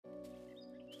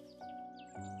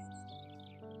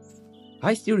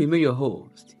I still remain your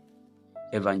host,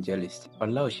 Evangelist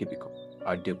Olaoshibiko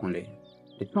Adekunle,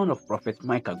 the son of Prophet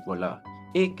Mike Agbola,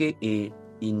 aka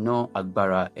Ino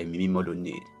Agbara Emimimodo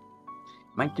Need.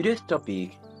 My today's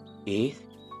topic is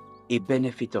a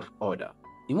benefit of order.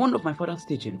 In one of my father's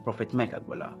teaching, Prophet Mike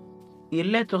Agbola, he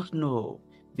let us know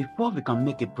before we can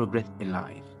make a progress in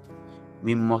life,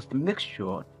 we must make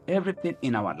sure everything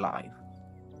in our life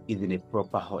is in a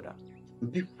proper order.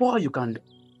 Before you can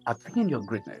attain your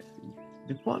greatness,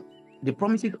 before the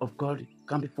promises of God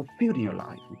can be fulfilled in your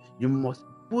life, you must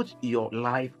put your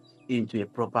life into a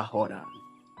proper order.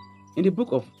 In the book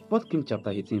of 1 Kings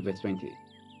chapter 18 verse 20,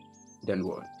 then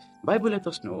what? Bible let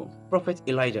us know Prophet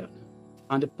Elijah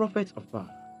and the prophets of Baal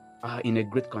are in a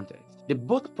great contest. The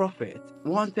both prophets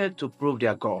wanted to prove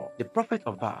their God. The prophet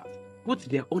of Baal put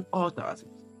their own altars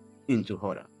into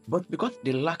order, but because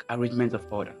they lack arrangement of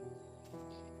order,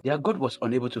 their God was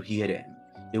unable to hear them.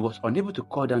 He was unable to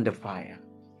call down the fire.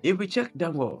 If we check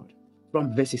downward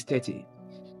from verses 30,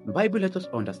 the Bible let us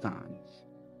understand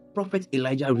Prophet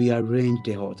Elijah rearranged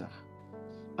the altar.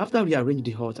 After rearranged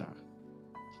the altar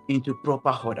into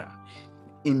proper order,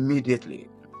 immediately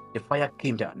the fire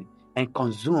came down and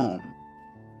consumed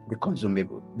the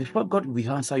consumable. Before God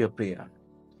will answer your prayer,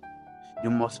 you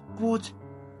must put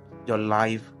your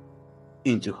life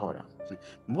into order.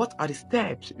 What are the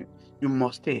steps you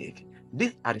must take?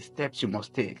 These are the steps you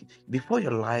must take before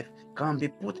your life can be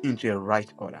put into a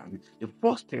right order. The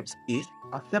first step is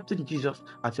accepting Jesus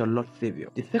as your Lord Savior.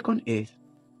 The second is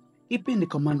keeping the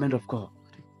commandment of God.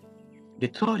 The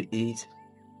third is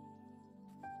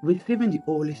receiving the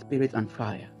Holy Spirit and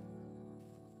fire.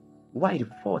 Why the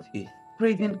fourth is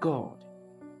praising God.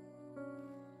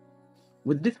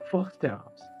 With these four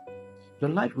steps, your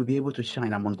life will be able to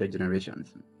shine among the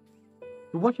generations.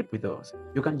 To worship with us,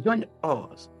 you can join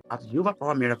us at Jehovah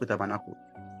Power Miracle Tabernacle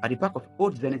at the back of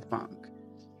Old Zenith Bank,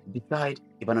 beside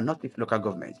Ibadan North East Local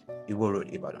Government, Iwo Road,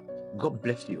 Ibadan. God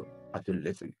bless you as you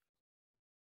listen.